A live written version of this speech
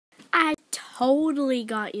totally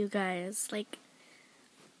got you guys. Like,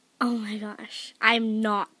 oh my gosh. I'm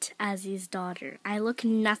not Azzy's daughter. I look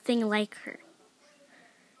nothing like her.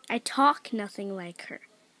 I talk nothing like her.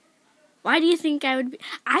 Why do you think I would be?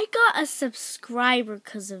 I got a subscriber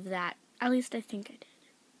because of that. At least I think I did.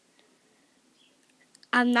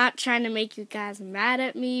 I'm not trying to make you guys mad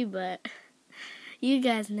at me, but you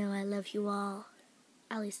guys know I love you all.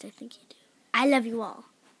 At least I think you do. I love you all.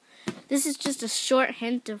 This is just a short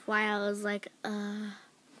hint of why I was like,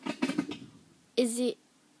 is it?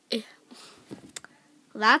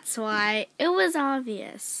 That's why it was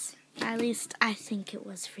obvious. At least I think it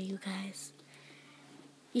was for you guys.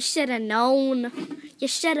 You should have known. You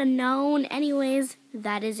should have known. Anyways,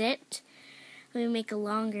 that is it. Let me make a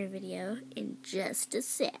longer video in just a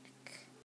sec.